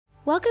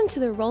Welcome to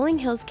the Rolling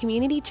Hills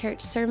Community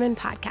Church Sermon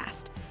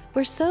Podcast.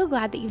 We're so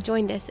glad that you've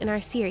joined us in our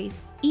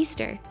series,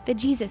 Easter, the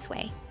Jesus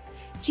Way.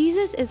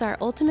 Jesus is our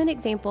ultimate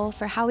example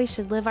for how we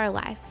should live our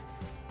lives.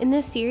 In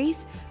this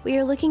series, we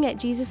are looking at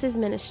Jesus'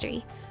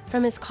 ministry,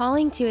 from his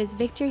calling to his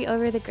victory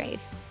over the grave.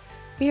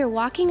 We are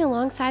walking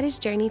alongside his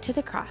journey to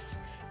the cross,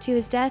 to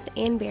his death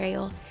and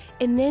burial,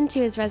 and then to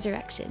his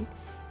resurrection.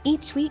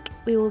 Each week,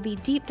 we will be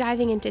deep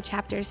diving into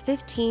chapters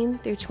 15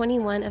 through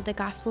 21 of the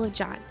Gospel of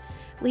John,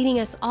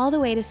 leading us all the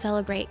way to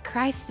celebrate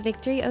Christ's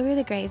victory over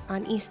the grave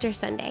on Easter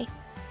Sunday.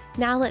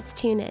 Now let's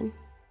tune in.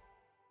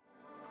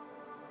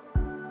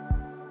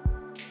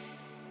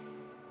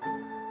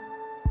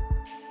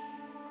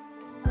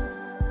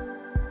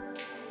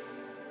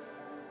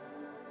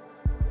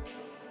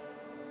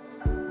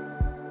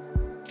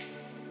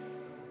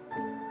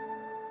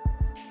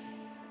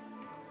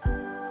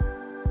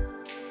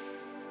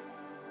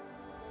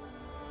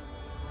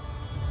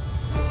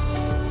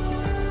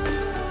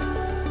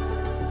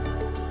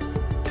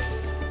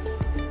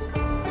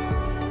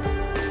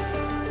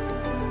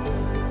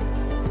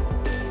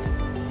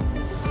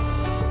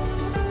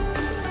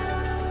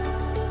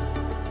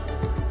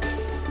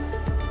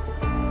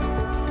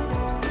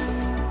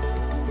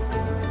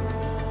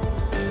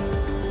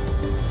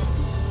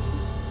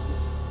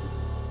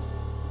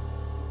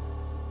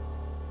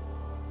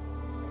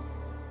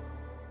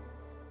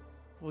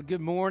 Well,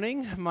 good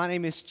morning. My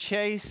name is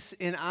Chase,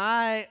 and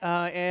I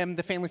am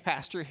the family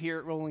pastor here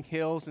at Rolling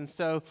Hills. And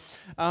so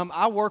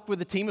I work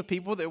with a team of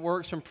people that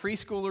works from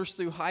preschoolers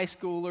through high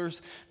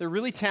schoolers. They're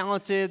really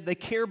talented. They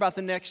care about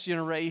the next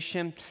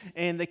generation,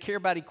 and they care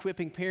about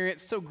equipping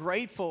parents. So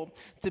grateful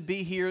to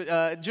be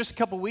here. Just a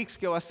couple weeks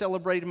ago, I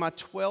celebrated my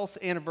 12th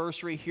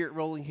anniversary here at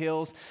Rolling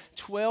Hills.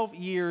 12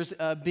 years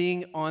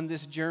being on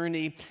this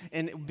journey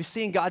and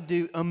seeing God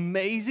do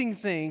amazing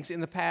things in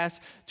the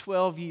past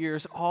 12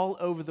 years all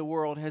over the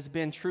world has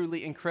been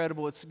truly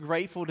incredible. It's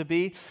grateful to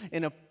be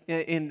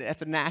at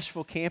the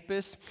Nashville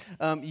campus.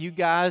 You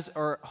guys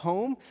are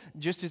home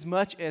just as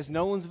much as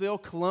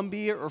Nolensville,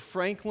 Columbia, or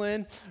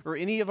Franklin, or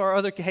any of our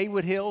other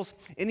Haywood Hills,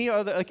 any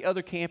other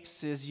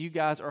campuses. You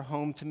guys are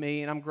home to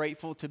me, and I'm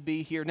grateful to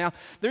be here. Now,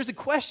 there's a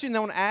question I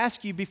want to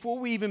ask you before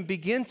we even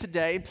begin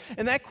today,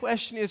 and that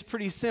question is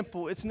pretty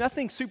simple. It's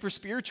nothing super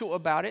spiritual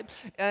about it,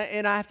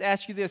 and I have to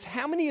ask you this: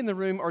 how many in the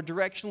room are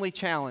directionally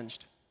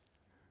challenged?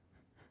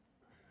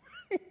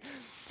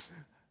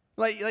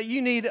 Like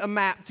you need a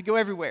map to go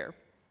everywhere.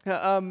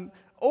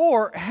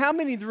 Or how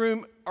many in the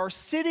room are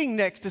sitting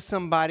next to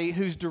somebody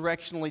who's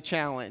directionally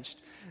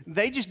challenged?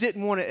 They just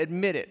didn't want to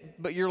admit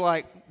it, but you're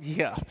like,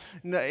 yeah,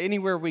 no,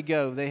 anywhere we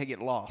go, they get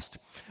lost.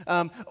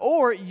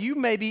 Or you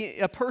may be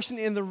a person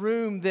in the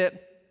room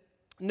that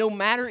no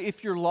matter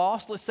if you're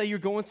lost, let's say you're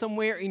going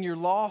somewhere and you're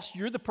lost,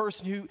 you're the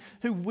person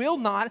who will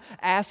not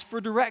ask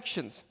for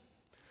directions.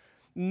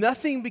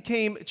 Nothing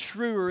became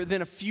truer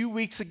than a few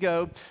weeks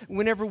ago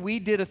whenever we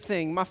did a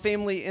thing. My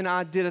family and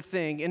I did a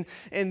thing.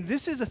 And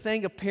this is a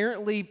thing,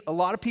 apparently a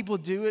lot of people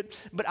do it,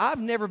 but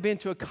I've never been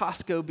to a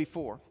Costco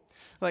before.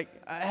 Like,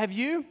 have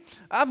you?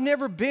 I've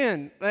never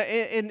been.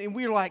 And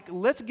we were like,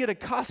 let's get a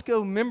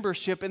Costco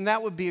membership, and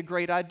that would be a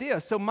great idea.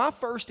 So my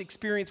first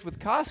experience with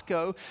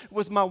Costco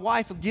was my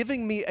wife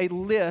giving me a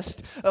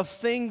list of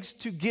things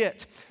to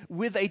get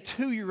with a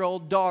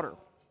 2-year-old daughter.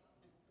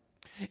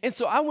 And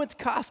so I went to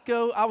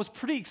Costco. I was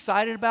pretty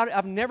excited about it.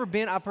 I've never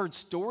been. I've heard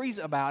stories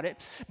about it.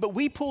 But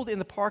we pulled in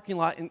the parking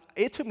lot, and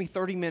it took me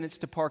 30 minutes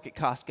to park at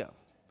Costco.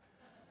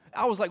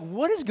 I was like,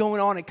 what is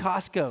going on at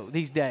Costco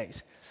these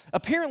days?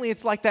 Apparently,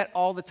 it's like that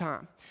all the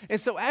time.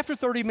 And so after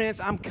 30 minutes,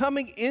 I'm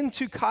coming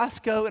into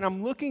Costco, and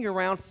I'm looking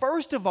around.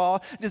 First of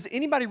all, does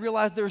anybody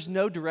realize there's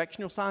no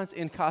directional signs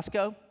in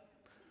Costco?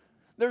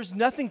 There's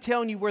nothing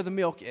telling you where the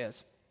milk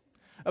is,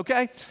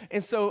 okay?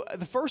 And so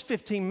the first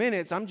 15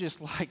 minutes, I'm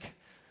just like,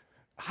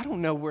 I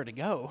don't know where to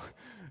go.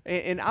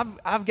 And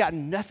I've got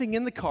nothing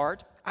in the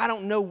cart. I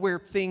don't know where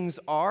things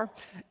are.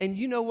 And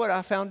you know what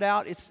I found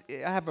out? I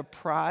have a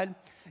pride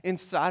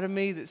inside of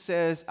me that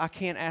says I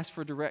can't ask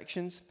for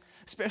directions,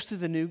 especially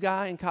the new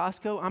guy in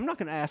Costco. I'm not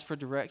going to ask for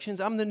directions.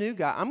 I'm the new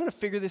guy. I'm going to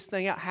figure this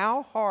thing out.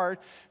 How hard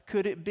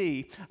could it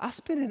be? I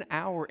spent an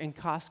hour in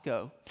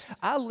Costco.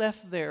 I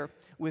left there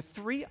with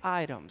 3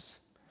 items,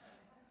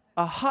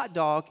 a hot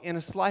dog and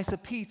a slice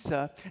of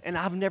pizza, and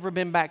I've never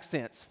been back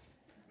since.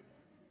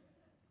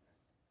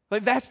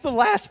 Like, that's the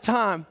last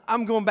time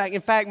I'm going back. In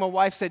fact, my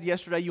wife said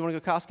yesterday, you want to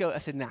go to Costco? I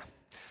said, nah,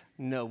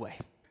 no way.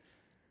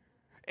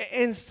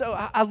 And so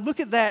I look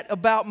at that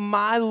about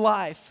my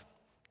life,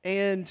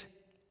 and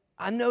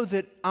I know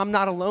that I'm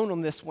not alone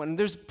on this one.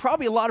 There's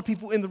probably a lot of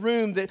people in the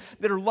room that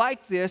are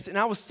like this, and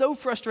I was so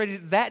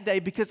frustrated that day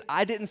because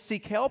I didn't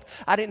seek help.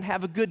 I didn't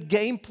have a good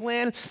game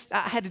plan. I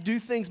had to do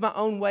things my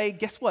own way.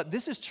 Guess what?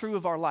 This is true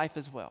of our life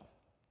as well.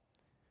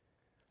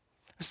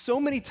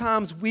 So many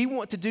times we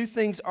want to do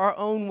things our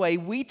own way.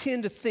 We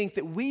tend to think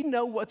that we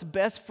know what's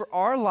best for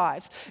our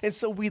lives, and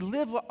so we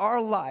live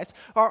our lives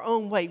our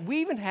own way. We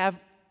even have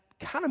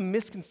kind of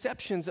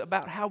misconceptions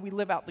about how we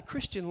live out the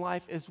Christian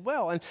life as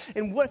well.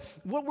 And what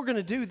we're going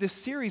to do this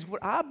series,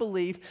 what I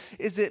believe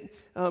is that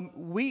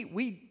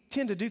we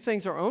tend to do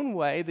things our own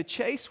way, the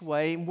Chase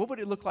way, and what would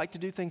it look like to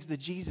do things the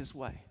Jesus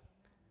way?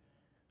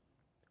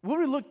 What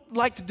would it look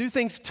like to do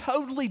things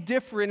totally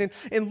different?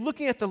 And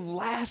looking at the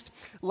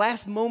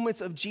last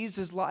moments of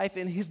Jesus' life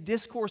and his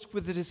discourse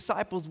with the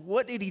disciples,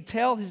 what did he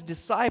tell his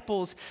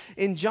disciples?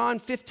 In John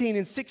 15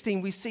 and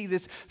 16, we see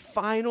this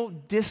final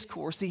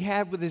discourse he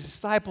had with his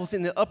disciples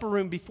in the upper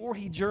room before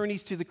he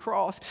journeys to the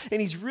cross. And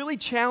he's really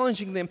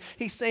challenging them.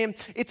 He's saying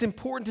it's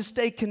important to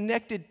stay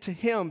connected to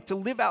him, to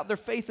live out their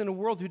faith in a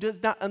world who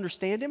does not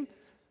understand him,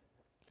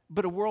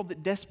 but a world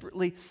that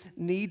desperately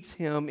needs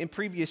him. In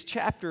previous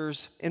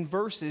chapters and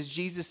verses,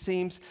 Jesus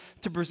seems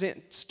to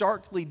present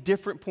starkly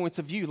different points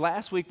of view.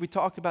 Last week, we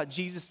talked about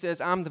Jesus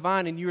says, I'm the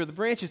vine and you are the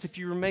branches. If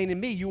you remain in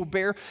me, you will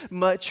bear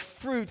much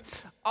fruit.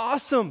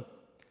 Awesome.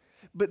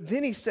 But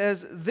then he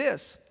says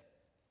this.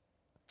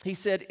 He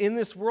said, in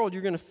this world,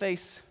 you're going to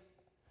face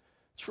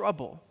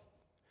trouble,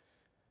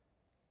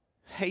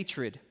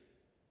 hatred,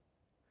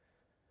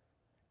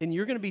 and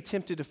you're going to be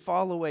tempted to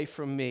fall away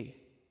from me.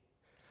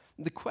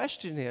 The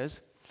question is,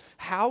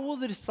 how will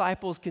the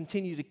disciples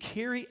continue to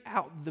carry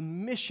out the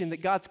mission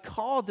that God's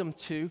called them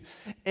to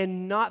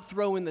and not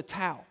throw in the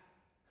towel?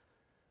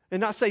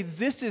 And not say,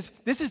 this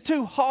is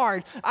too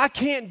hard. I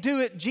can't do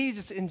it,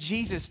 Jesus. And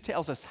Jesus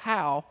tells us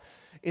how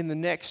in the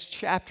next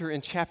chapter, in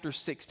chapter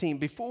 16.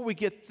 Before we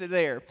get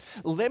there,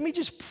 let me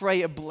just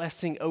pray a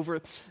blessing over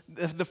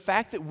the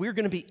fact that we're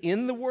going to be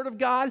in the Word of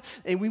God,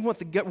 and we want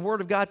the Word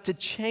of God to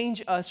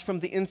change us from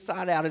the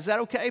inside out. Is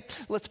that okay?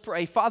 Let's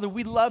pray. Father,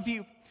 we love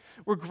you.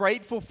 We're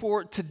grateful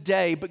for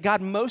today, but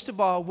God, most of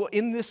all,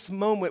 in this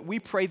moment, we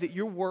pray that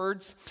your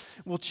words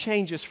will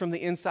change us from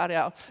the inside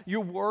out.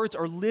 Your words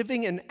are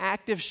living and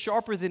active,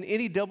 sharper than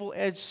any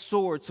double-edged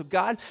sword. So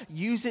God,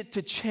 use it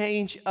to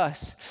change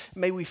us.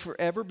 May we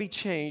forever be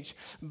changed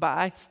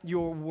by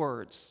your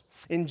words.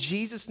 In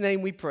Jesus'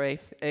 name we pray,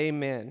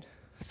 amen.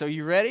 So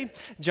you ready?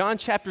 John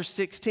chapter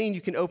 16, you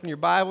can open your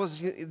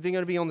Bibles. They're going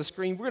to be on the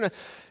screen.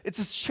 It's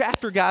a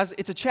chapter, guys.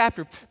 It's a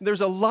chapter.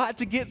 There's a lot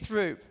to get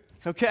through.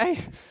 Okay,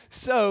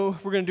 so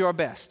we're going to do our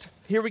best.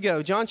 Here we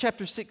go, John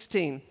chapter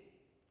 16.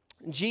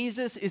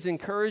 Jesus is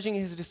encouraging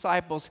his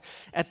disciples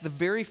at the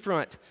very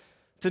front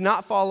to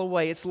not fall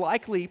away. It's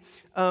likely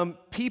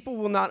people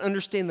will not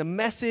understand the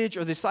message,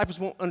 or the disciples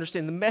won't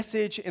understand the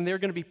message, and they're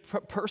going to be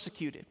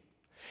persecuted.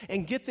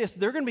 And get this,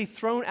 they're going to be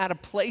thrown out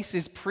of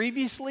places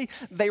previously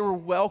they were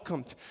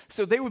welcomed.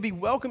 So they would be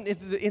welcomed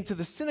into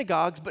the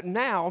synagogues, but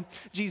now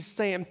Jesus is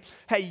saying,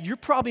 hey, you're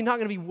probably not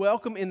going to be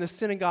welcome in the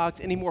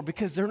synagogues anymore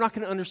because they're not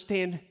going to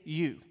understand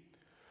you.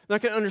 They're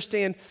not going to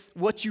understand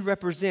what you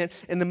represent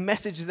and the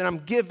message that I'm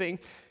giving.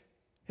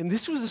 And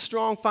this was the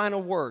strong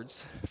final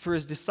words for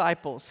his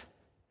disciples.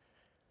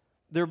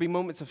 There will be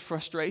moments of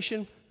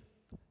frustration,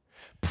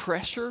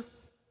 pressure,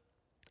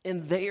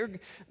 and they're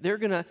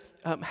going to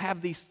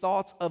have these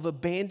thoughts of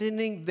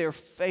abandoning their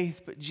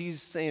faith. But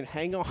Jesus is saying,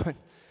 hang on.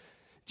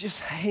 Just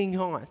hang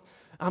on.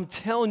 I'm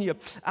telling you,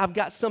 I've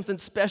got something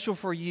special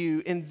for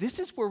you. And this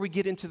is where we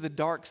get into the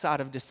dark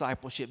side of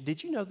discipleship.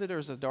 Did you know that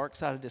there's a dark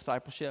side of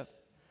discipleship?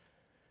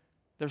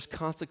 There's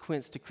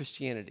consequence to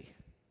Christianity.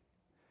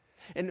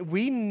 And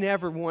we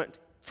never want,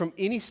 from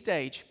any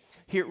stage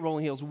here at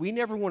Rolling Hills, we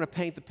never want to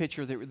paint the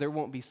picture that there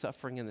won't be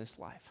suffering in this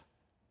life.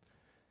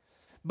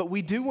 But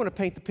we do want to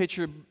paint the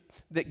picture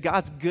that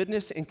God's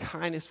goodness and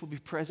kindness will be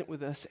present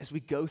with us as we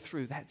go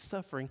through that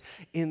suffering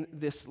in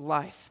this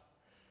life.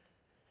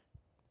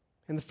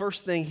 And the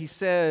first thing he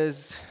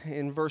says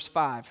in verse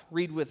 5,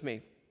 read with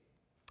me.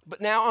 But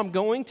now I'm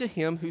going to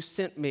him who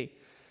sent me.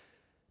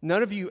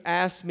 None of you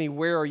ask me,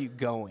 where are you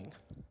going?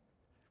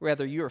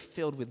 Rather, you are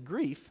filled with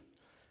grief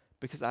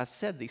because I've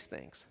said these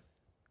things.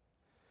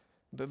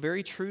 But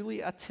very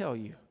truly I tell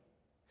you,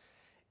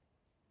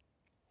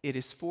 it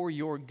is for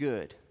your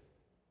good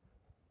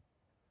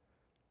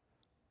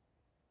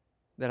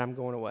that I'm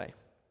going away.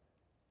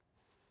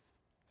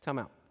 Time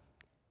out.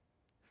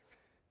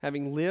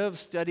 Having lived,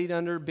 studied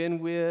under, been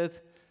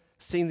with,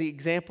 seen the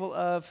example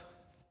of,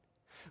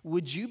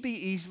 would you be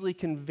easily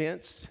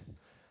convinced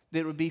that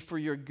it would be for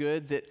your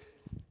good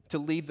to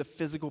leave the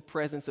physical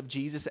presence of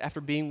Jesus after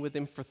being with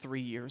him for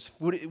 3 years?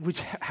 What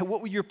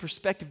would your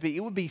perspective be? It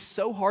would be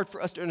so hard for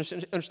us to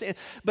understand.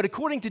 But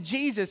according to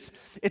Jesus,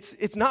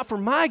 it's not for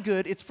my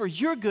good, it's for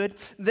your good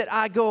that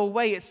I go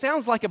away. It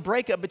sounds like a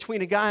breakup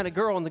between a guy and a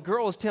girl, and the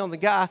girl is telling the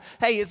guy,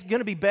 hey, it's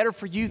going to be better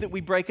for you that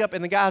we break up,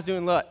 and the guy's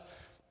doing what?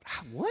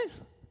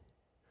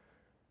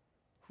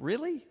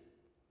 Really?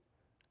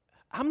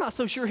 I'm not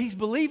so sure he's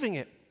believing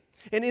it.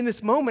 And in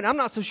this moment, I'm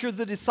not so sure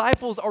the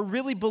disciples are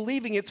really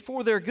believing it's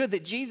for their good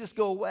that Jesus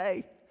go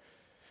away.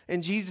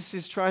 And Jesus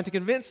is trying to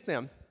convince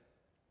them.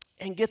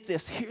 And get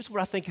this, here's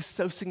what I think is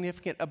so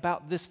significant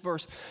about this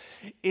verse,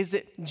 is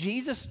that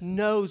Jesus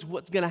knows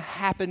what's going to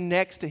happen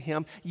next to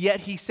him, yet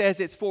he says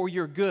it's for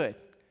your good.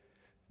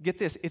 Get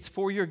this, it's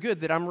for your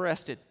good that I'm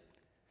arrested.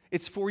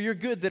 It's for your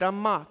good that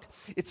I'm mocked.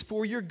 It's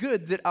for your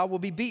good that I will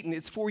be beaten.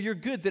 It's for your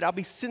good that I'll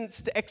be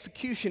sentenced to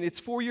execution. It's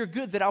for your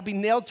good that I'll be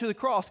nailed to the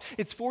cross.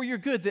 It's for your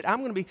good that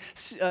I'm going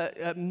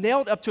to be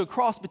nailed up to a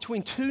cross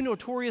between two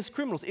notorious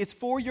criminals. It's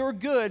for your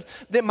good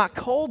that my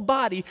cold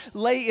body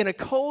lay in a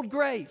cold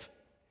grave.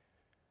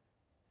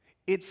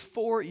 It's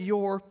for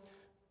your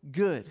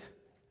good.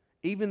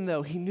 Even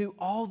though he knew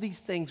all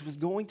these things was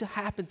going to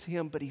happen to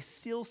him, but he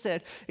still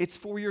said, it's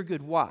for your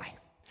good. Why?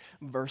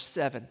 Verse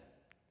 7.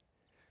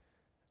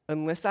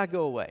 Unless I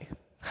go away,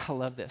 I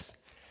love this,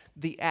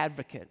 the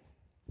advocate,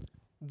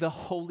 the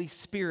Holy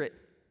Spirit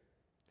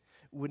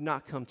would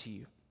not come to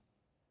you.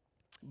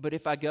 But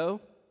if I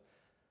go,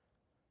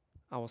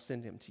 I will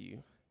send him to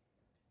you.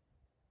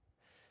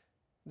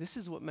 This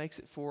is what makes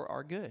it for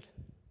our good.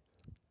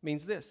 It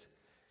means this,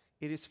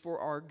 it is for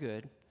our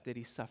good that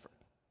he suffered.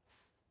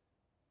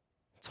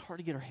 It's hard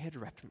to get our head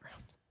wrapped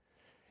around.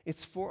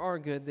 It's for our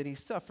good that he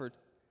suffered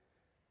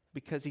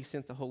because he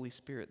sent the Holy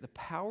Spirit. The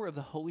power of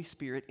the Holy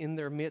Spirit in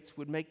their midst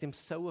would make them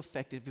so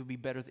effective, it would be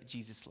better that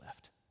Jesus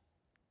left.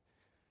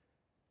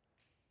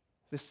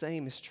 The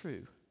same is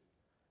true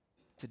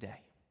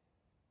today.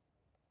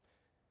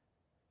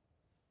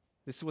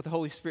 This is what the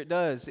Holy Spirit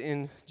does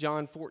in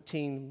John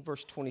 14,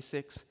 verse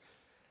 26.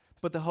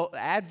 But the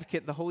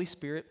advocate, the Holy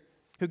Spirit,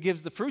 who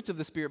gives the fruits of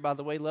the Spirit, by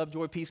the way, love,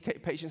 joy, peace,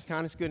 patience,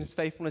 kindness, goodness,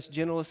 faithfulness,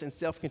 gentleness, and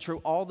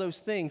self-control, all those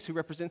things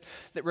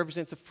that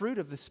represents the fruit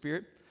of the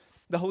Spirit,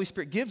 the Holy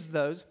Spirit gives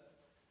those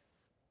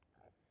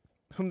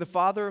whom the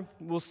Father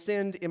will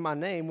send in my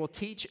name, will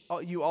teach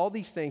you all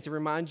these things and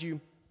remind you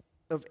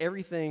of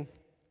everything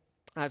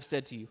I've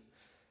said to you.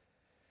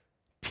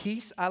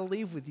 Peace I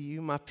leave with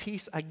you, my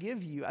peace I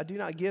give you. I do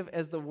not give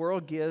as the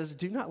world gives.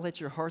 Do not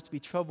let your hearts be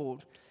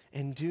troubled,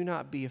 and do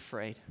not be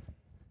afraid.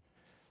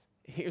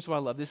 Here's what I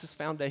love. This is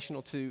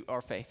foundational to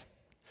our faith.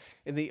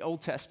 In the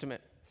Old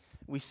Testament,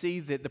 we see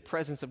that the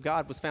presence of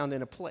God was found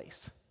in a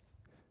place,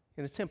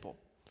 in a temple.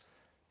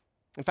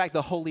 In fact,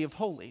 the Holy of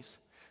Holies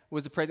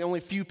was the presence. Only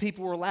a few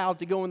people were allowed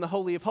to go in the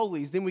Holy of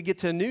Holies. Then we get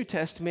to the New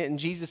Testament, and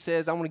Jesus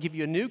says, I want to give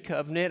you a new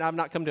covenant. I've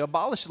not come to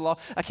abolish the law.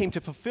 I came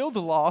to fulfill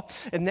the law,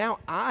 and now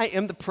I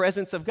am the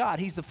presence of God.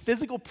 He's the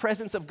physical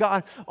presence of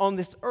God on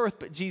this earth.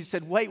 But Jesus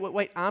said,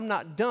 wait, I'm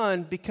not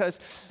done, because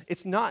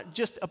it's not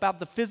just about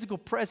the physical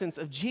presence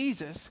of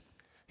Jesus.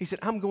 He said,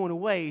 I'm going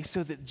away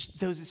so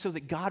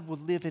that God will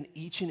live in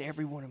each and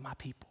every one of my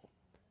people.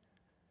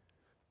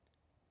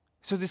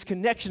 So this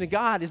connection to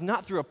God is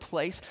not through a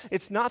place,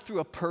 it's not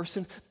through a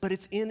person, but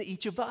it's in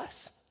each of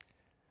us.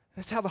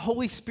 That's how the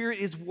Holy Spirit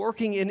is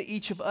working in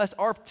each of us.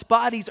 Our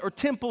bodies are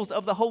temples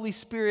of the Holy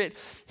Spirit.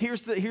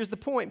 Here's the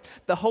point.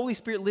 The Holy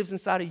Spirit lives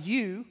inside of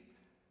you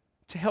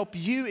to help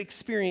you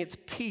experience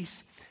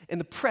peace in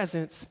the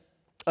presence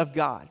of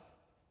God.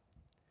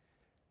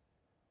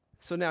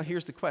 So now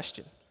here's the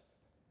question.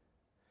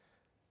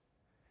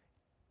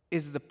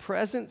 Is the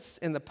presence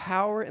and the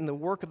power and the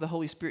work of the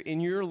Holy Spirit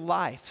in your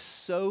life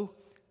so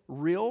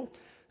real,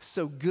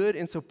 so good,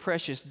 and so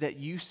precious that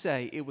you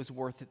say it was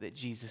worth it that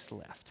Jesus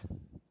left?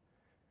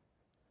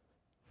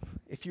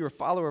 If you're a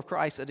follower of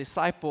Christ, a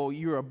disciple,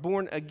 you are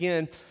born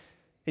again,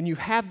 and you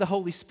have the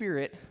Holy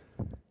Spirit,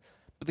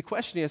 but the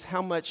question is,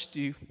 how much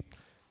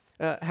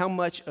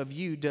of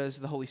you does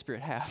the Holy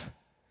Spirit have?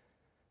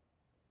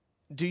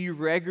 Do you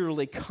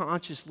regularly,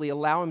 consciously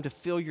allow him to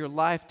fill your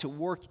life, to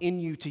work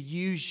in you, to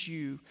use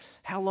you?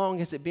 How long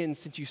has it been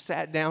since you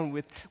sat down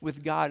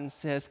with God and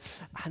says,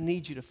 I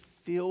need you to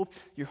fill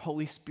your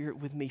Holy Spirit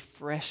with me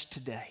fresh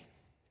today?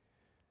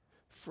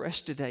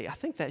 Fresh today. I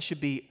think that should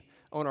be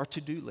on our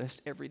to-do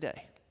list every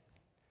day.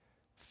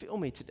 Fill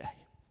me today.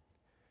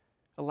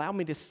 Allow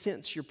me to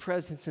sense your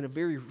presence in a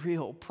very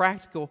real,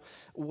 practical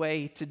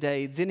way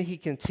today. Then he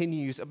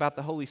continues about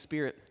the Holy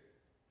Spirit.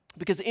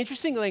 Because the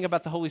interesting thing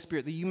about the Holy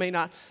Spirit that you may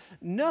not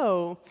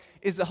know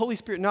is the Holy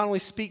Spirit not only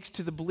speaks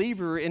to the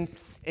believer and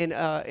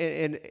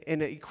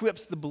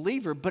equips the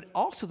believer, but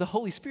also the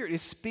Holy Spirit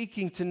is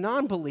speaking to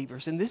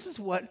non-believers. And this is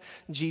what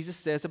Jesus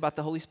says about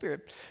the Holy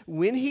Spirit.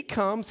 When he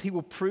comes, he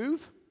will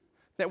prove.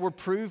 That word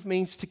prove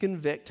means to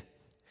convict.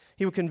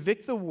 He will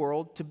convict the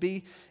world to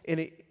be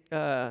in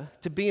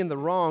the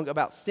wrong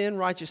about sin,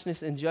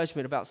 righteousness, and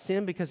judgment. About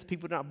sin because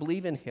people do not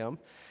believe in him.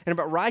 And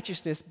about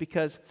righteousness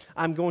because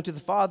I'm going to the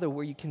Father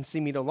where you can see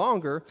me no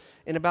longer.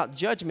 And about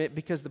judgment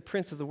because the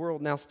prince of the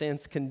world now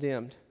stands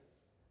condemned.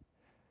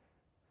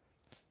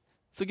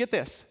 So get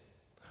this.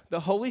 The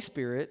Holy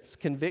Spirit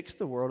convicts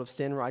the world of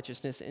sin,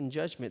 righteousness, and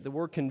judgment. The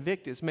word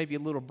convict is maybe a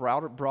little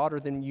broader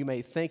than you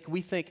may think. We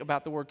think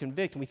about the word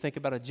convict and we think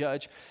about a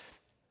judge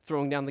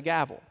throwing down the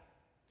gavel.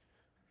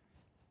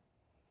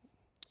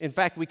 In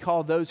fact, we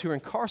call those who are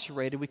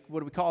incarcerated,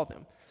 what do we call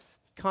them?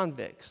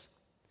 Convicts.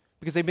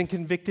 Because they've been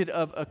convicted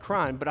of a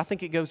crime. But I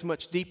think it goes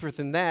much deeper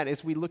than that.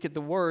 As we look at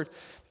the word,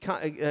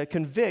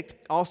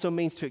 convict also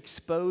means to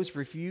expose,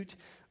 refute,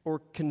 or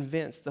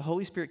convince. The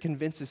Holy Spirit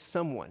convinces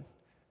someone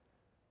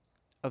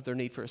of their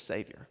need for a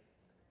Savior,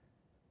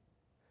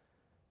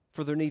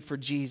 for their need for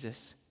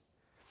Jesus.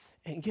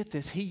 And get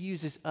this, he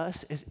uses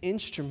us as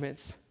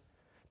instruments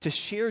to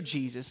share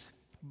Jesus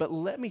but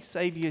let me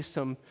save you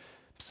some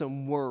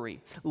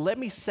worry. Let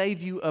me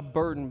save you a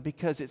burden,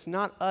 because it's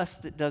not us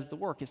that does the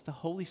work. It's the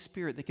Holy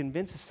Spirit that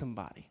convinces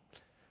somebody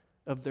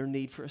of their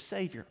need for a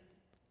Savior.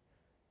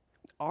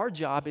 Our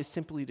job is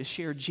simply to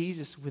share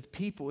Jesus with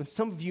people. And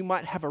some of you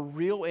might have a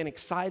real and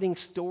exciting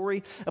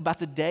story about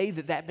the day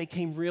that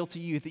became real to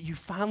you, that you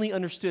finally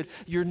understood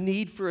your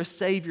need for a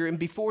Savior. And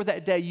before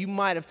that day, you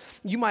might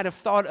have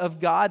thought of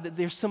God, that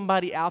there's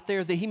somebody out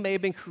there, that He may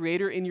have been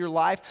creator in your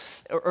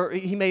life, or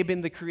He may have been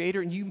the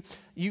creator, and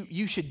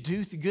you should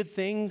do good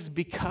things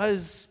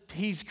because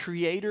He's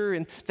creator.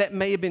 And that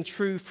may have been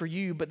true for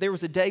you, but there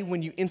was a day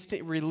when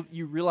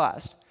you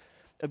realized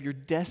of your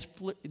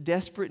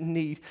desperate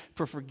need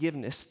for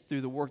forgiveness through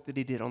the work that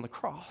He did on the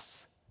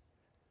cross.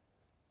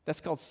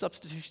 That's called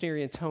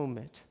substitutionary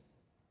atonement.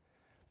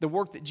 The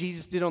work that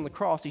Jesus did on the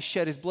cross, He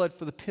shed His blood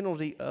for the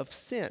penalty of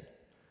sin.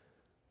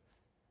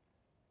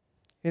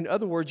 In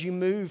other words, you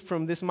move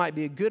from this might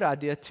be a good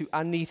idea to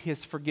I need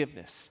His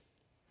forgiveness.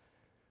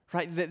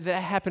 Right?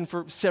 That happened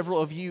for several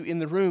of you in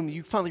the room.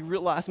 You finally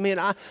realize, man,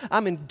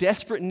 I'm in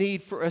desperate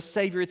need for a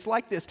Savior. It's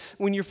like this.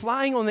 When you're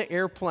flying on the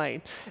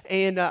airplane,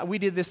 and we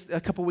did this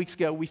a couple weeks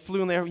ago. We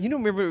flew on there.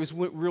 Remember it was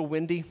real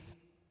windy?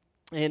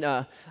 And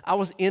I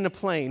was in a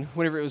plane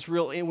whenever it was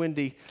real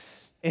windy.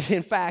 And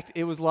in fact,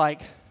 it was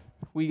like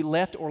we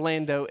left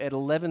Orlando at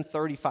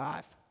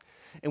 11:35,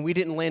 and we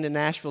didn't land in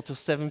Nashville till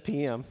 7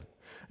 p.m.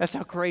 That's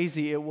how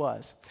crazy it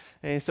was.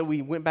 And so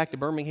we went back to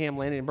Birmingham,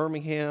 landed in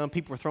Birmingham.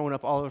 People were throwing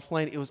up all over the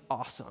plane. It was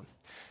awesome.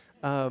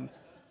 And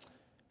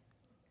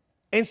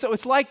so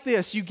it's like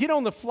this. You get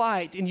on the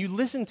flight and you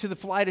listen to the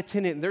flight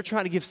attendant, and they're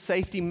trying to give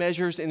safety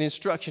measures and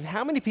instruction.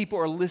 How many people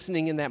are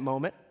listening in that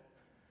moment?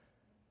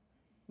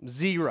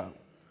 Zero.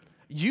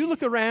 You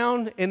look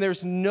around and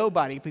there's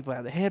nobody. People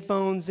have the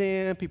headphones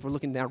in. People are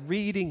looking down,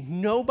 reading.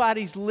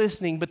 Nobody's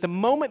listening. But the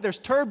moment there's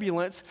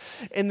turbulence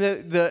and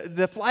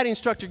the flight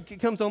instructor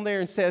comes on there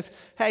and says,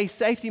 hey,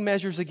 safety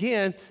measures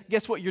again,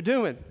 guess what you're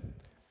doing?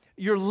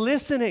 You're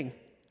listening.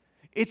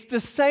 It's the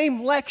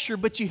same lecture,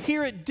 but you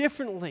hear it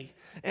differently.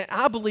 And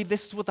I believe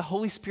this is what the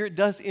Holy Spirit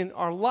does in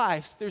our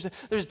lives. There's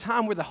a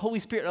time where the Holy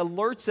Spirit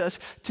alerts us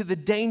to the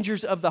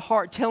dangers of the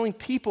heart, telling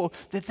people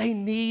that they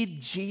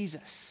need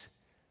Jesus.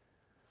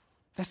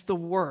 That's the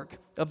work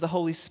of the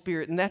Holy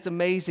Spirit, and that's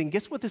amazing.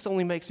 Guess what this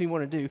only makes me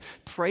want to do?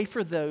 Pray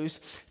for those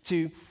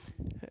to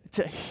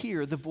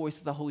hear the voice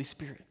of the Holy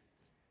Spirit.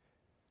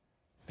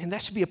 And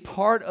that should be a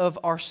part of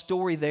our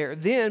story there.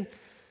 Then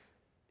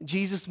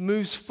Jesus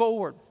moves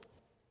forward,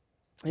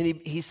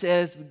 and he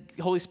says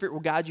the Holy Spirit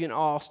will guide you in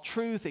all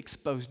truth,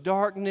 expose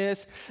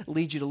darkness,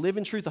 lead you to live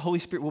in truth. The Holy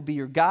Spirit will be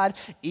your guide,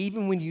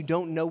 even when you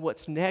don't know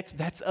what's next.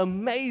 That's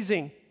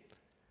amazing.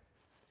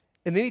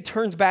 And then he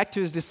turns back to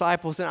his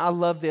disciples, and I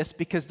love this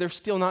because they're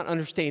still not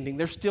understanding.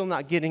 They're still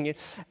not getting it,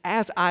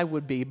 as I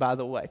would be, by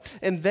the way.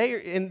 And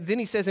then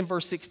he says in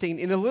verse 16,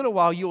 in a little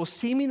while you will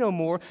see me no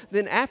more,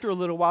 then after a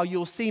little while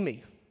you'll see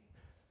me.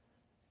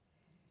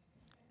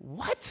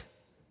 What?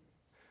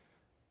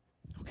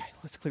 Okay,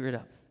 let's clear it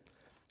up.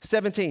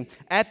 17,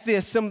 at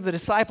this, some of the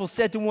disciples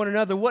said to one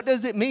another, what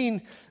does it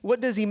mean? What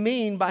does he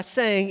mean by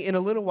saying, in a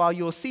little while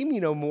you will see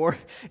me no more,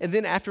 and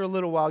then after a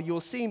little while you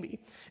will see me?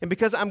 And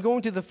because I'm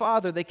going to the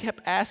Father, they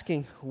kept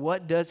asking,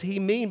 what does he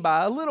mean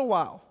by a little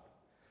while?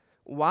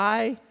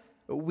 Why?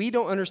 We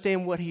don't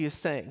understand what he is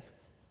saying.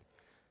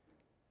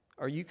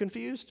 Are you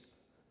confused?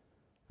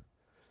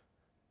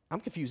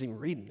 I'm confused even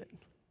reading it.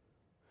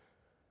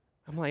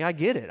 I'm like, I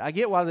get it. I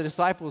get why the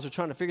disciples are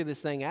trying to figure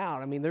this thing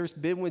out. I mean, there's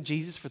been with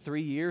Jesus for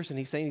 3 years, and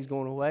he's saying he's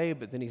going away,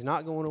 but then he's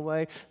not going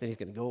away, then he's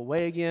going to go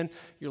away again.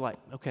 You're like,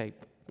 okay,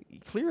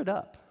 clear it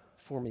up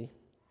for me.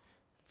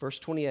 Verse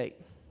 28.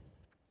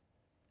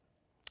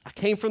 I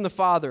came from the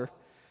Father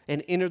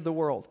and entered the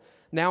world.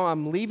 Now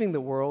I'm leaving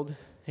the world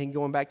and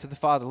going back to the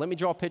Father. Let me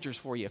draw pictures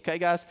for you, okay,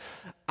 guys?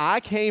 I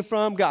came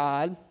from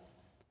God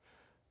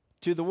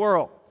to the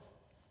world.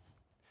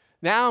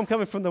 Now I'm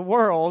coming from the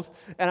world,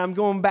 and I'm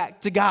going back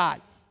to God.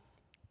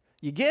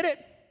 You get it?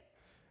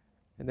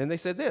 And then they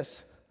said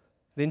this.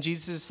 Then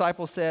Jesus'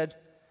 disciples said,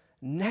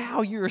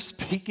 now you're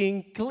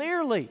speaking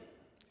clearly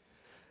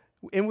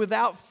and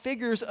without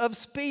figures of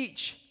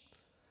speech.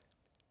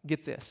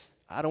 Get this.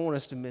 I don't want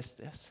us to miss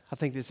this. I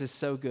think this is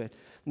so good.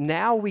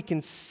 Now we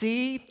can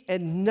see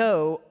and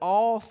know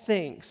all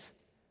things,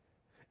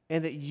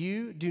 and that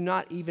you do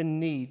not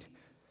even need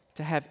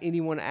to have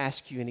anyone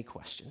ask you any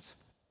questions.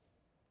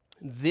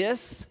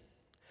 This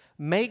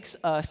makes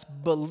us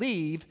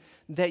believe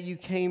that you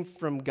came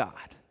from God.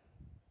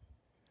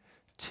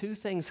 Two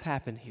things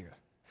happen here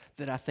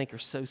that I think are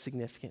so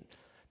significant.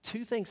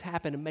 Two things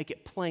happen to make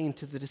it plain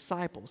to the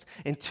disciples,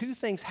 and two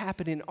things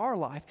happen in our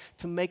life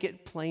to make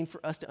it plain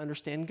for us to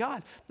understand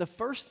God. The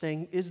first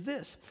thing is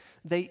this: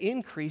 they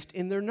increased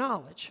in their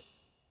knowledge.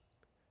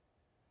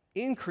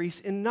 Increase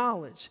in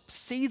knowledge.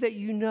 See that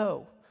you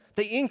know.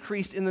 They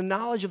increased in the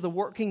knowledge of the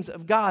workings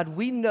of God.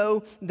 We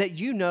know that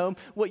you know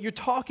what you're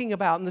talking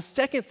about. And the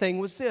second thing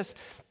was this: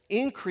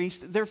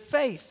 increased their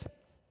faith.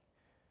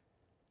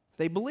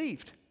 They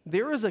believed.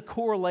 There is a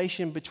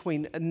correlation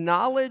between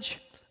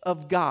knowledge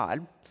of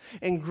God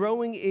and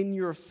growing in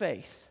your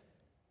faith.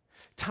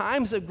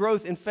 Times of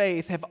growth in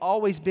faith have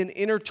always been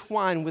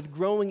intertwined with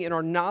growing in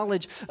our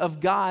knowledge of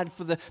God,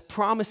 for the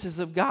promises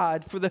of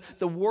God, for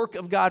the work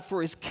of God,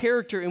 for His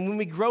character. And when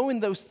we grow in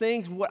those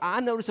things, what I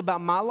notice about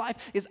my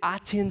life is I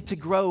tend to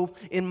grow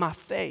in my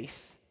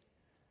faith.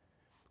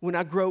 When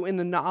I grow in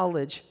the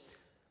knowledge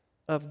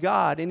of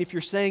God. And if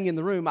you're saying in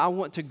the room, I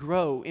want to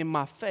grow in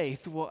my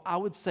faith, well, I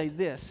would say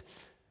this: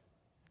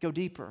 go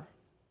deeper.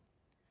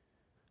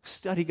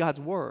 Study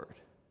God's Word.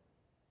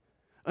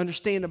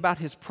 Understand about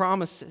His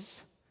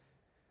promises.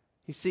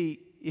 You see,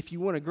 if you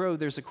want to grow,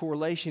 there's a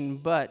correlation,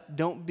 but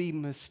don't be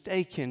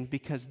mistaken,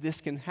 because this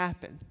can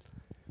happen.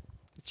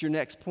 It's your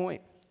next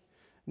point.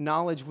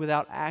 Knowledge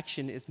without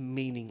action is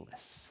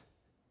meaningless.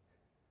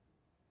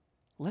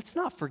 Let's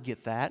not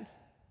forget that.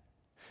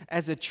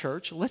 As a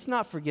church, let's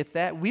not forget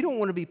that. We don't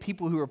want to be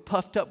people who are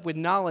puffed up with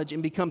knowledge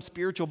and become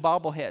spiritual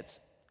bobbleheads.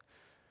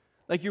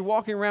 Like you're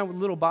walking around with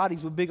little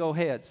bodies with big old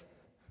heads.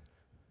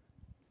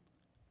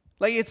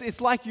 Like it's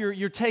like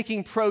you're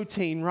taking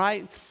protein,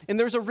 right? And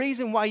there's a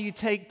reason why you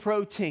take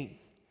protein,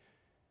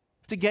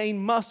 to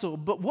gain muscle.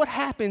 But what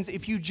happens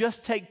if you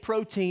just take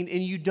protein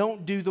and you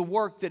don't do the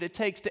work that it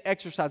takes to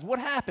exercise? What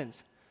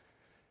happens?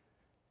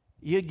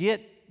 You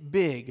get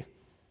big.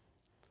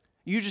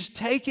 You're just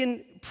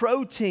taking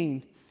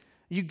protein.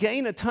 You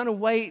gain a ton of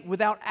weight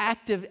without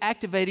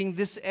activating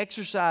this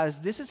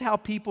exercise. This is how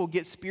people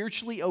get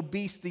spiritually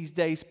obese these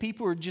days.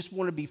 People are just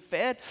want to be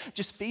fed,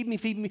 just feed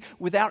me,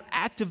 without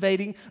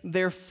activating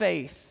their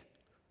faith.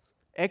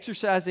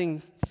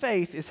 Exercising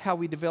faith is how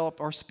we develop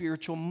our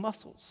spiritual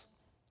muscles.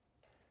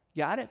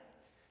 Got it?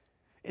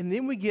 And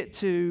then we get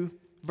to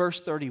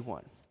verse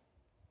 31.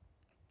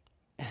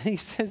 And he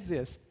says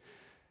this: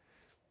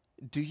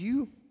 Do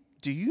you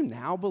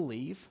now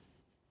believe?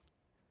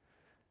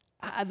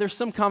 There's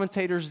some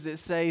commentators that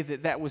say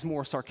that was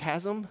more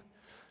sarcasm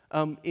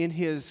in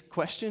his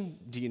question.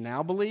 Do you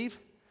now believe?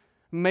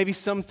 Maybe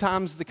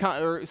sometimes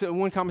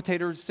one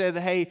commentator said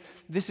that, hey,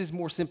 this is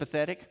more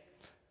sympathetic.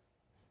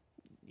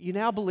 You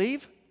now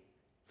believe?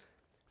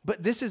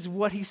 But this is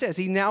what he says.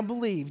 He now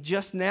believed.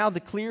 Just now, the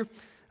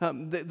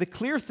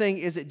clear thing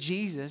is that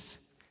Jesus,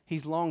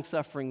 He's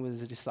long-suffering with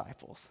His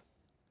disciples.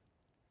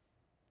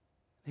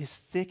 His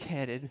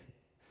thick-headed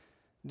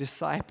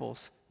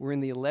disciples were in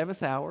the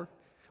 11th hour.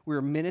 We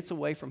were minutes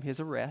away from His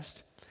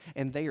arrest,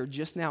 and they are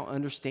just now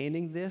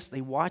understanding this. They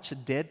watched a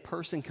dead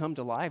person come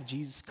to life.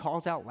 Jesus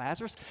calls out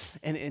Lazarus,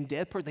 and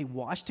dead person, they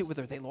watched it with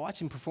her. They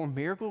watched Him perform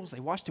miracles.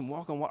 They watched Him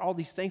walk on all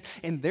these things,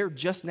 and they're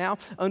just now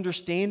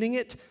understanding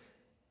it.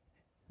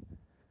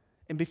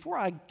 And before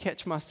I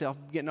catch myself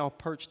getting all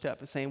perched up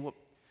and saying, well,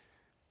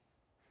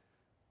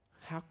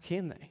 how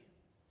can they?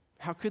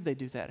 How could they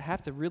do that? I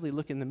have to really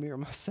look in the mirror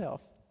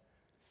myself.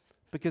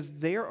 Because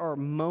there are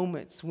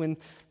moments when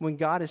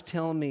God is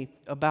telling me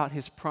about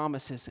His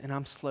promises and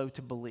I'm slow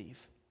to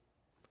believe.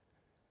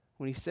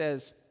 When He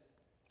says,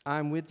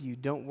 I'm with you,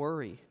 don't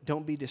worry,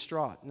 don't be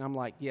distraught. And I'm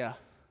like, yeah,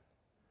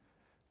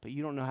 but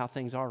you don't know how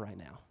things are right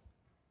now.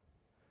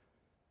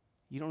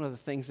 You don't know the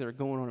things that are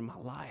going on in my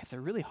life.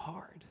 They're really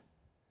hard.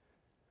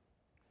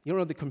 You don't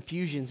know the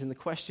confusions and the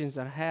questions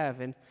that I have.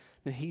 And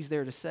He's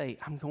there to say,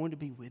 I'm going to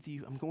be with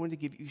you. I'm going to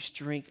give you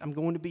strength. I'm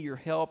going to be your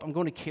help. I'm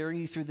going to carry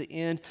you through the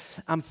end.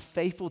 I'm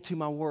faithful to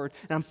my word,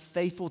 and I'm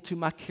faithful to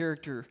my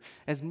character.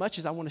 As much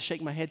as I want to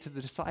shake my head to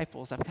the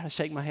disciples, I've got to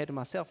shake my head to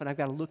myself, and I've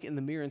got to look in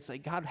the mirror and say,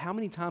 God, how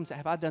many times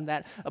have I done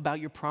that about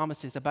your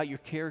promises, about your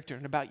character,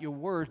 and about your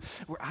word,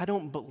 where I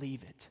don't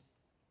believe it?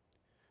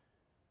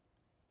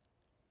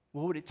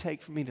 What would it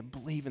take for me to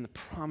believe in the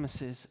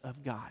promises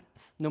of God,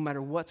 no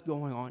matter what's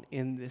going on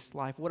in this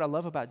life? What I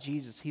love about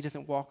Jesus, He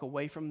doesn't walk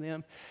away from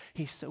them.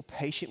 He's so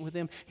patient with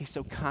them. He's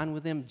so kind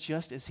with them,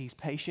 just as He's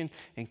patient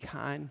and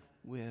kind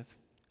with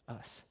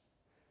us.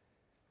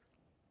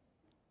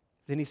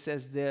 Then He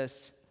says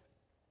this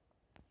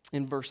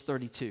in verse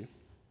 32.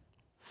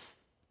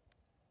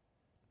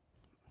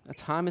 A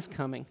time is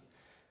coming,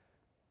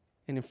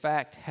 and in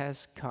fact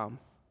has come,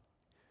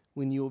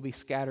 when you will be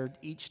scattered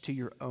each to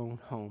your own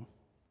home.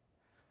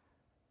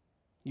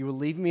 You will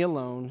leave me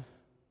alone.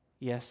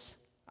 Yes,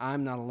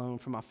 I'm not alone,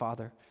 for my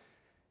Father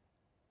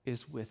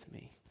is with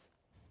me.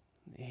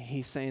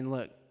 He's saying,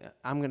 look,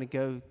 I'm going to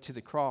go to the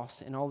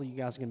cross, and all of you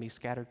guys are going to be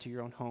scattered to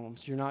your own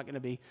homes. You're not going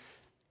to be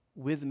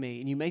with me.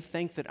 And you may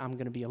think that I'm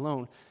going to be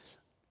alone,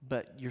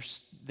 but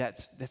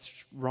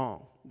that's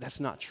wrong. That's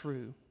not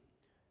true.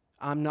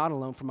 I'm not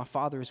alone, for my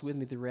Father is with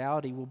me. The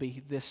reality will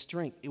be this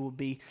strength. It'll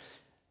be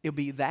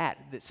that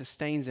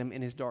sustains Him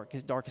in his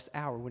darkest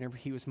hour, whenever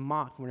He was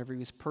mocked, whenever He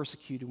was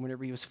persecuted,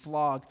 whenever He was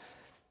flogged.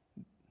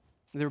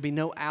 There would be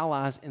no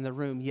allies in the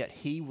room, yet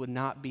He would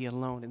not be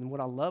alone. And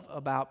what I love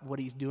about what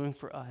He's doing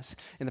for us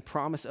and the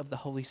promise of the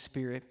Holy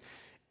Spirit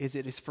is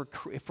it is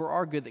for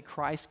our good that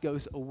Christ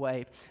goes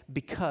away,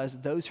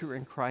 because those who are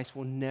in Christ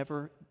will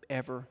never,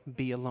 ever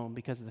be alone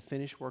because of the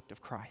finished work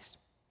of Christ.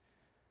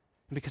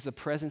 Because of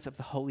the presence of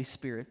the Holy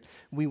Spirit,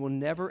 we will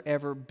never,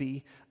 ever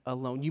be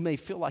alone. You may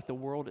feel like the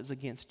world is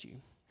against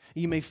you.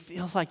 You may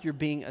feel like you're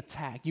being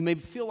attacked. You may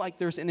feel like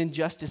there's an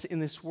injustice in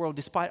this world.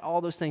 Despite all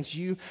those things,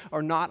 you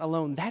are not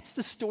alone. That's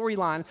the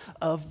storyline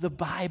of the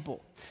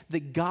Bible,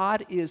 that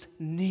God is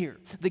near,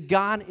 that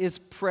God is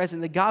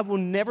present, that God will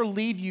never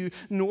leave you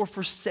nor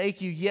forsake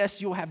you.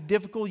 Yes, you'll have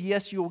difficulty.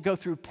 Yes, you will go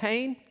through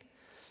pain,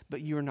 but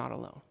you are not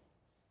alone.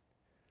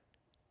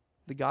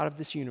 The God of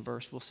this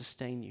universe will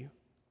sustain you.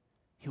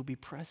 He'll be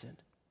present,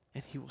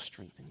 and he will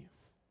strengthen you.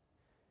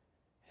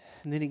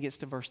 And then he gets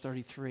to verse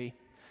 33.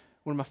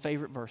 One of my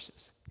favorite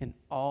verses in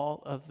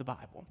all of the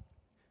Bible.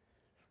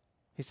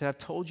 He said, I've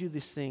told you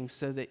these things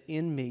so that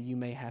in me you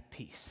may have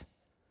peace.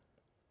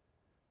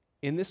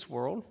 In this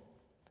world,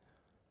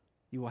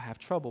 you will have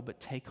trouble, but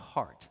take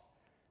heart.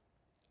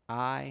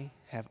 I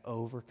have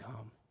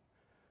overcome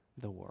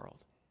the world.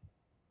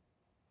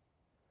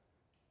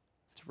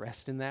 Let's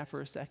rest in that for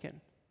a second.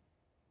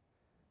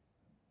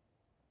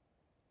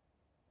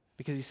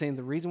 Because he's saying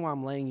the reason why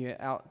I'm laying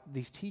out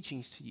these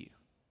teachings to you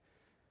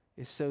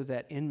is so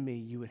that in me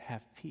you would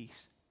have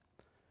peace.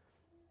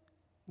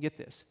 Get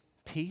this.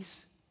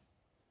 Peace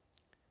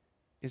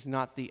is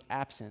not the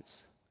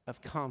absence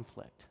of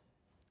conflict.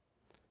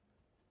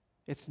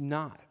 It's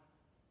not.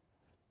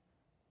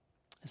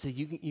 So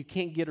you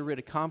can't get rid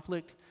of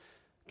conflict,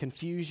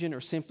 confusion,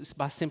 or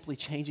by simply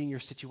changing your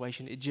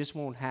situation. It just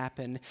won't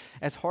happen.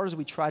 As hard as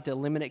we try to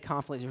eliminate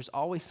conflict, there's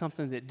always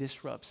something that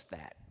disrupts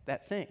that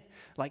thing.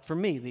 Like for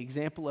me, the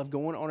example of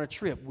going on a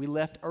trip. We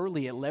left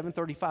early at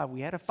 11:35.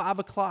 We had a 5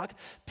 o'clock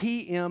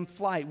p.m.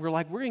 flight. We're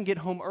like, we're going to get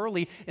home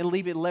early and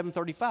leave at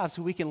 11:35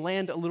 so we can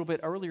land a little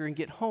bit earlier and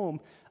get home.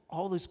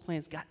 All those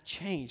plans got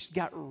changed,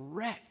 got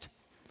wrecked.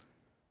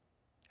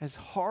 As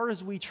hard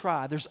as we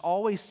try, there's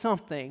always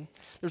something,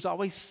 there's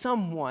always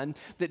someone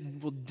that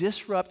will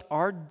disrupt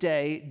our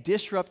day,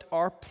 disrupt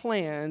our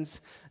plans,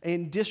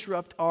 and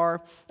disrupt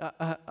our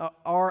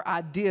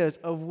ideas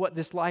of what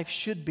this life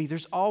should be.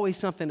 There's always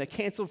something, a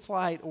canceled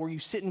flight, or you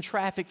sit in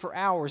traffic for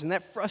hours, and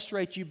that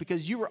frustrates you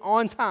because you were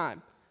on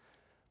time,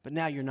 but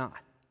now you're not.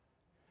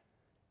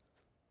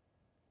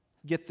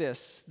 Get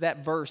this,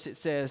 that verse, it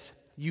says,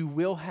 you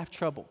will have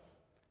trouble.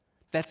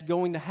 That's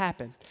going to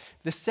happen.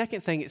 The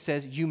second thing it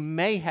says, you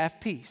may have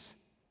peace.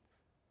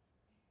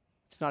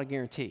 It's not a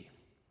guarantee.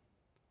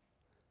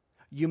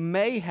 You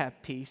may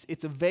have peace.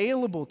 It's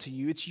available to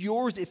you. It's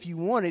yours if you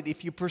want it.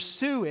 If you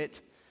pursue it,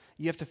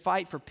 you have to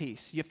fight for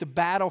peace. You have to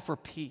battle for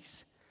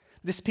peace.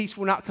 This peace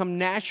will not come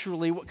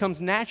naturally. What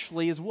comes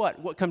naturally is what?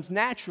 What comes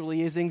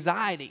naturally is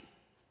anxiety.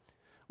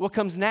 What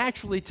comes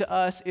naturally to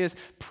us is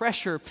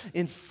pressure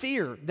and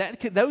fear.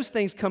 Those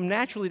things come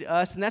naturally to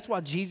us, and that's why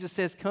Jesus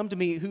says, come to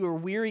me who are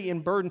weary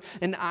and burdened,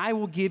 and I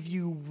will give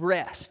you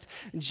rest.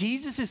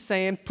 Jesus is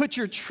saying, put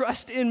your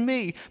trust in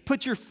me.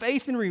 Put your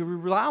faith in me.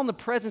 Rely on the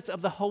presence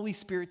of the Holy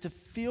Spirit to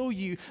fill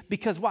you.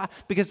 Because why?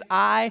 Because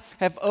I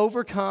have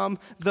overcome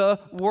the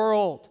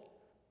world.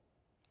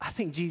 I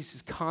think Jesus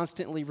is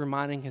constantly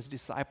reminding his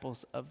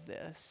disciples of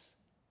this.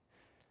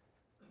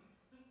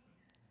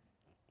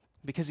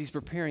 Because he's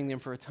preparing them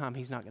for a time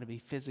he's not going to be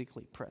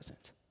physically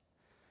present.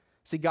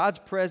 See, God's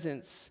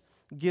presence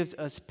gives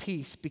us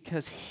peace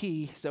because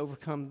he has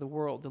overcome the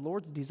world. The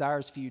Lord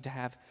desires for you to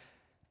have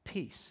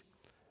peace.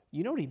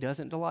 You know what he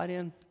doesn't delight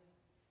in?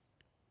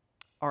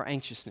 Our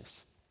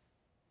anxiousness.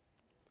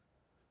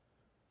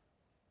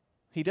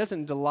 He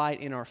doesn't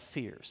delight in our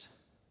fears.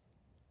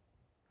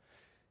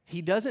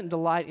 He doesn't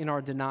delight in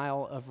our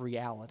denial of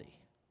reality.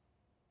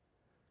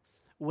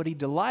 What he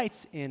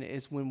delights in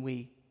is when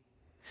we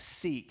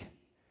seek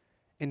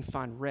and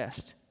find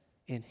rest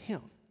in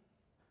him.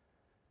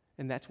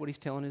 And that's what he's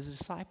telling his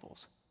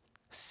disciples.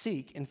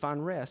 Seek and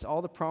find rest.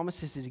 All the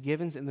promises he's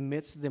given in the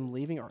midst of them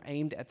leaving are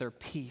aimed at their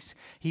peace.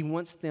 He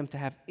wants them to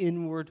have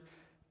inward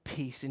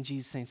peace. And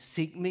Jesus is saying,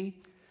 seek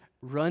me,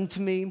 run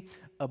to me,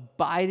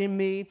 abide in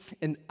me,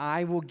 and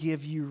I will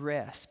give you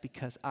rest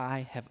because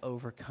I have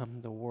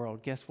overcome the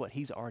world. Guess what?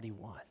 He's already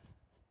won.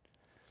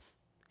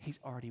 He's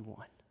already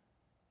won.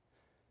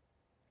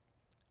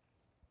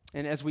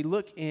 And as we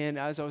look in,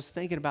 as I was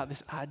thinking about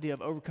this idea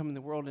of overcoming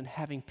the world and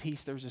having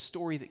peace, there was a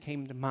story that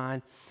came to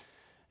mind.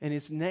 And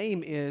his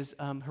name is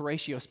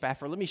Horatio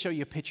Spafford. Let me show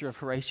you a picture of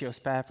Horatio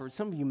Spafford.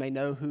 Some of you may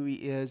know who he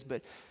is,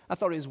 but I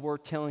thought it was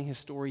worth telling his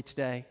story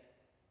today.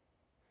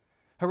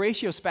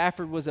 Horatio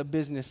Spafford was a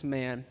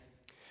businessman.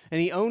 And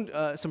he owned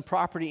some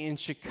property in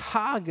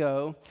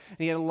Chicago. And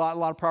he had a lot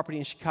of property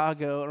in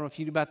Chicago. I don't know if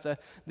you knew about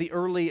the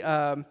early,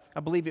 I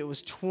believe it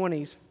was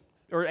 20s,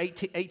 or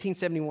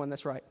 1871,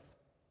 that's right.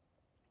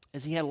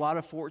 As he had a lot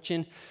of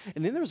fortune.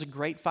 And then there was a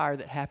great fire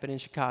that happened in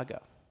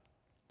Chicago.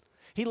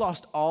 He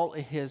lost all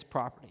of his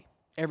property,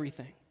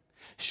 everything.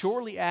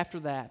 Shortly after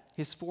that,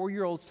 his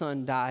 4-year-old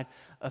son died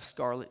of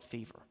scarlet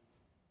fever.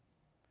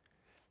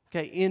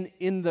 Okay,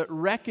 in the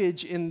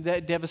wreckage, in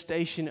the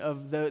devastation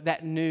of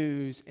that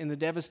news, in the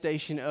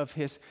devastation of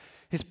his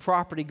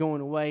property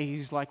going away,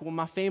 he's like, well,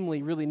 my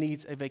family really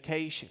needs a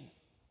vacation.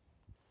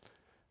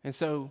 And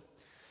so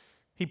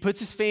he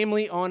puts his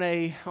family on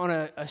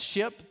a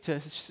ship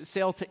to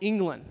sail to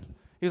England.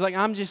 He was like,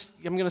 I'm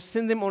going to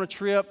send them on a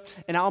trip,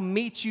 and I'll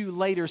meet you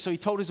later. So he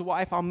told his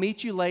wife, I'll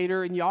meet you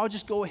later, and y'all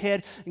just go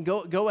ahead and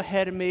go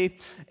ahead of me,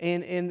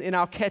 and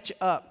I'll catch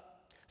up.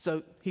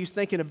 So he was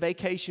thinking a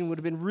vacation would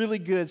have been really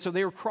good. So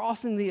they were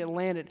crossing the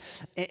Atlantic,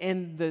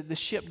 and the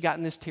ship got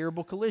in this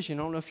terrible collision.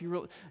 I don't know if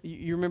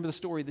you remember the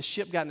story. The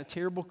ship got in a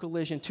terrible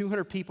collision.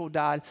 200 people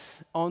died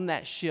on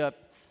that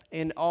ship,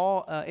 and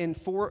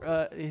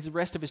the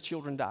rest of his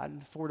children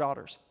died, 4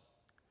 daughters.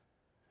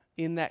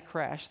 In that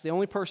crash. The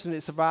only person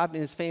that survived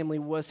in his family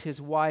was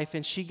his wife,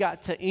 and she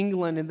got to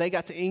England, and they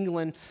got to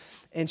England,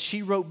 and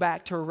she wrote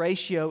back to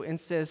Horatio and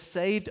says,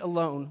 "Saved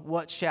alone,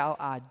 what shall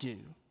I do?"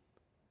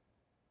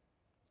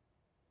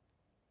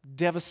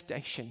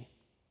 Devastation,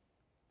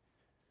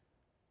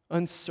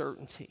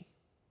 uncertainty.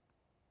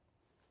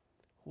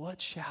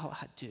 What shall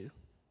I do?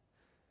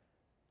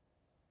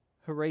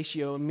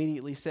 Horatio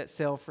immediately set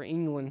sail for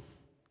England.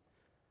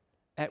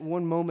 At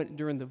one moment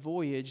during the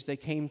voyage, they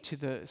came to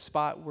the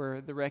spot where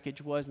the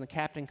wreckage was, and the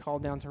captain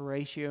called down to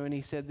Horatio, and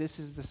he said, "This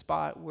is the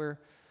spot where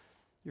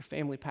your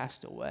family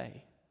passed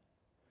away."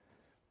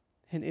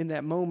 And in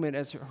that moment,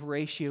 as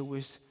Horatio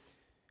was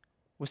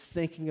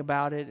thinking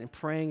about it and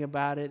praying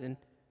about it, and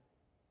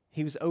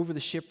he was over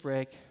the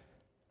shipwreck,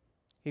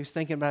 he was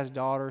thinking about his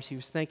daughters, he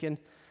was thinking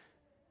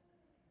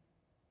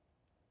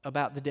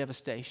about the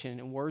devastation,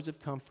 and words of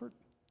comfort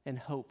and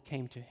hope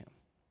came to him.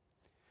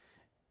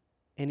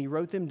 And he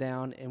wrote them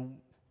down and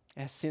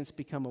has since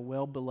become a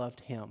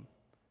well-beloved hymn.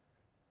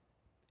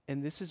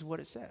 And this is what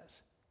it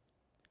says.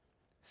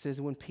 It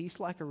says, "When peace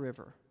like a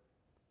river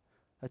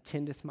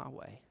attendeth my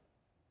way,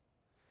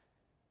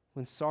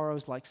 when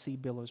sorrows like sea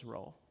billows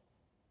roll,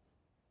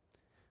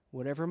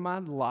 whatever my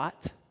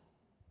lot,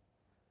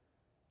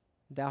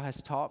 thou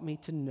hast taught me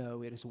to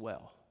know it is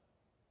well.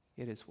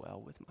 It is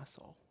well with my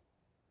soul."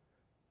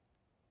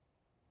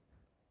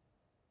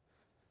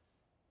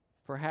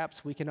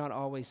 Perhaps we cannot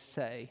always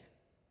say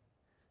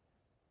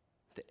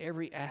that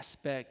every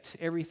aspect,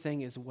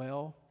 everything is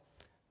well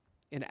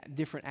in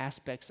different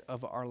aspects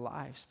of our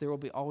lives. There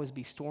will always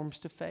be storms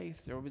to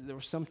faith.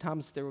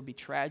 Sometimes there will be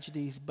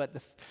tragedies, but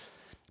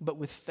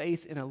with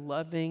faith in a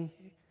loving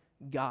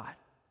God,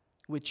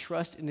 with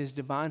trust in His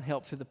divine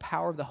help through the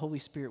power of the Holy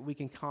Spirit, we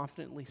can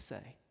confidently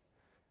say,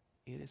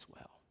 "It is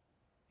well.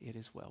 It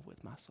is well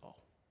with my soul."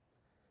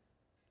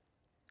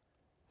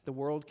 The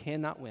world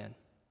cannot win.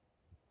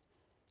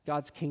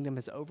 God's kingdom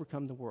has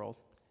overcome the world,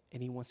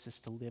 and He wants us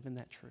to live in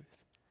that truth.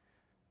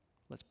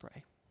 Let's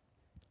pray.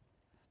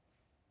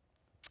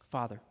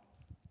 Father,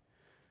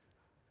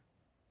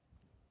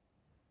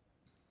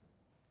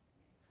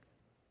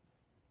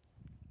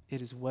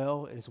 it is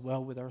well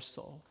with our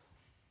soul.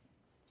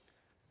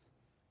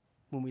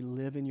 When we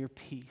live in your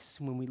peace,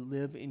 when we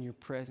live in your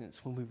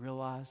presence, when we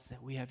realize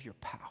that we have your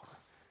power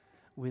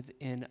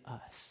within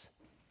us.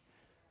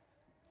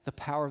 The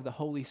power of the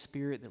Holy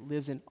Spirit that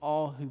lives in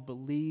all who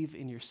believe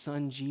in your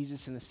Son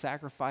Jesus and the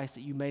sacrifice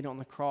that you made on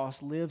the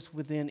cross lives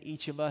within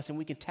each of us, and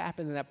we can tap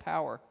into that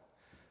power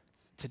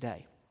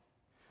today.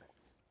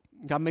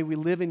 God, may we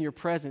live in your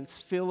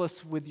presence. Fill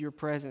us with your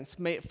presence.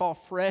 May it fall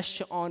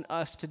fresh on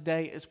us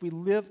today as we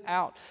live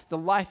out the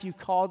life you've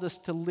called us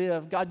to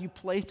live. God, you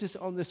placed us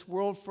on this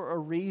world for a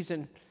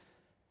reason.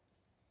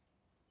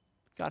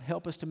 God,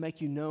 help us to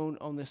make you known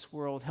on this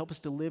world. Help us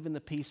to live in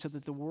the peace so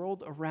that the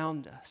world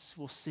around us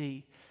will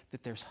see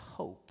that there's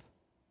hope.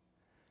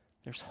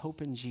 There's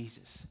hope in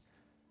Jesus.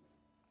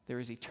 There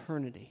is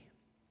eternity.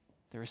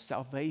 There is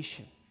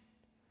salvation.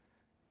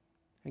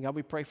 And God,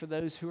 we pray for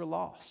those who are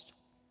lost,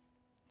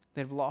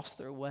 that have lost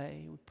their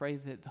way. We pray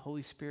that the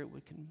Holy Spirit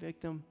would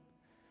convict them,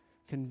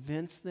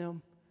 convince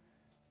them,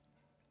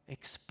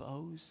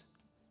 expose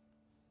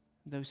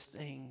those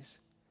things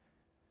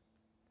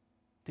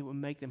that would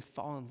make them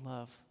fall in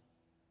love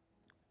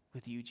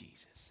with you,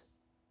 Jesus.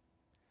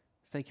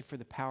 Thank you for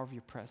the power of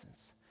your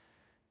presence.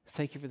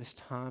 Thank you for this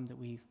time that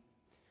we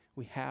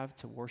have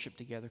to worship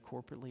together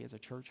corporately as a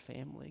church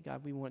family.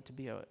 God, we want to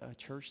be a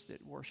church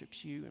that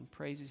worships you and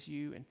praises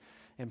you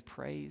and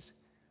prays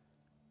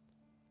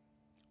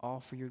all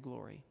for your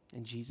glory.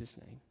 In Jesus'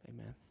 name,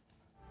 amen.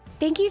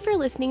 Thank you for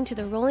listening to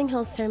the Rolling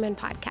Hills Sermon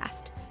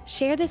Podcast.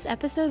 Share this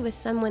episode with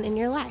someone in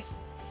your life.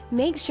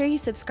 Make sure you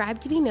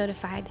subscribe to be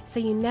notified so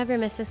you never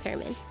miss a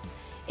sermon.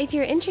 If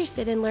you're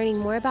interested in learning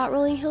more about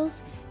Rolling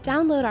Hills,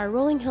 download our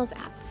Rolling Hills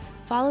app,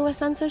 follow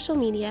us on social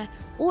media,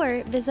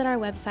 or visit our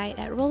website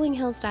at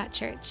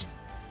rollinghills.church.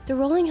 The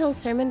Rolling Hills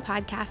Sermon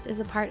Podcast is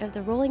a part of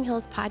the Rolling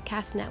Hills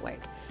Podcast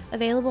Network,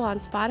 available on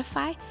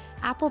Spotify,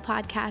 Apple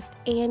Podcast,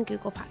 and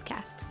Google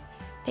Podcast.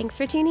 Thanks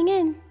for tuning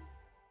in.